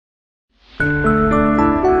Just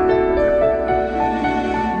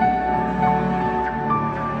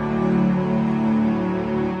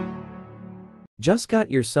got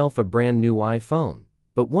yourself a brand new iPhone,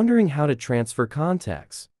 but wondering how to transfer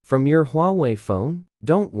contacts from your Huawei phone?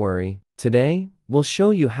 Don't worry, today, we'll show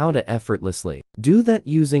you how to effortlessly do that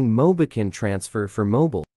using Mobican Transfer for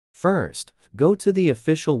Mobile. First, go to the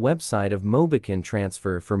official website of Mobican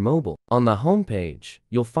Transfer for Mobile. On the homepage,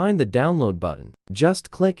 you'll find the download button. Just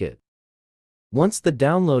click it. Once the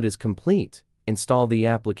download is complete, install the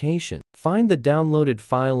application. Find the downloaded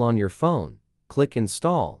file on your phone, click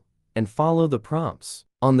Install, and follow the prompts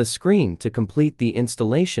on the screen to complete the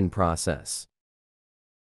installation process.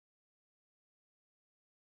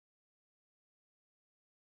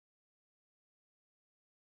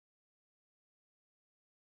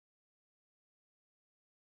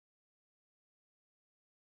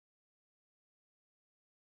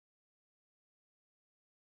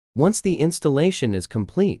 Once the installation is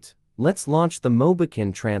complete, let's launch the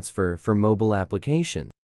Mobican Transfer for Mobile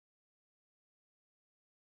application.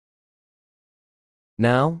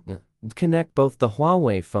 Now, connect both the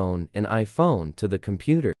Huawei phone and iPhone to the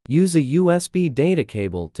computer. Use a USB data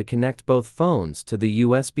cable to connect both phones to the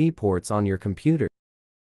USB ports on your computer.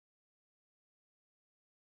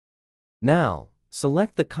 Now,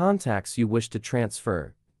 select the contacts you wish to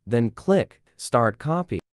transfer, then click Start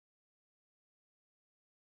Copy.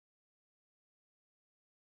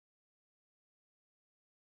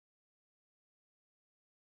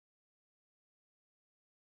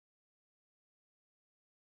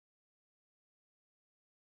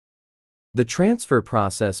 The transfer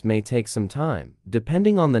process may take some time,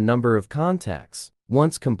 depending on the number of contacts.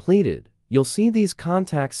 Once completed, you'll see these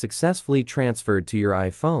contacts successfully transferred to your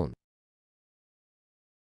iPhone.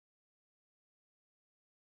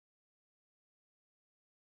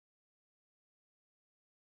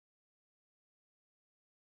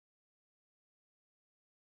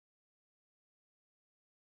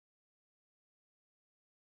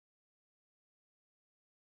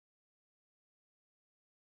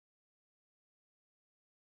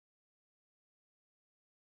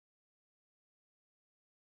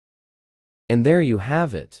 And there you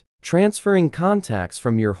have it. Transferring contacts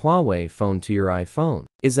from your Huawei phone to your iPhone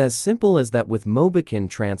is as simple as that with Mobican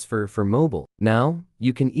Transfer for Mobile. Now,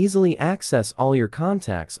 you can easily access all your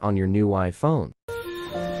contacts on your new iPhone.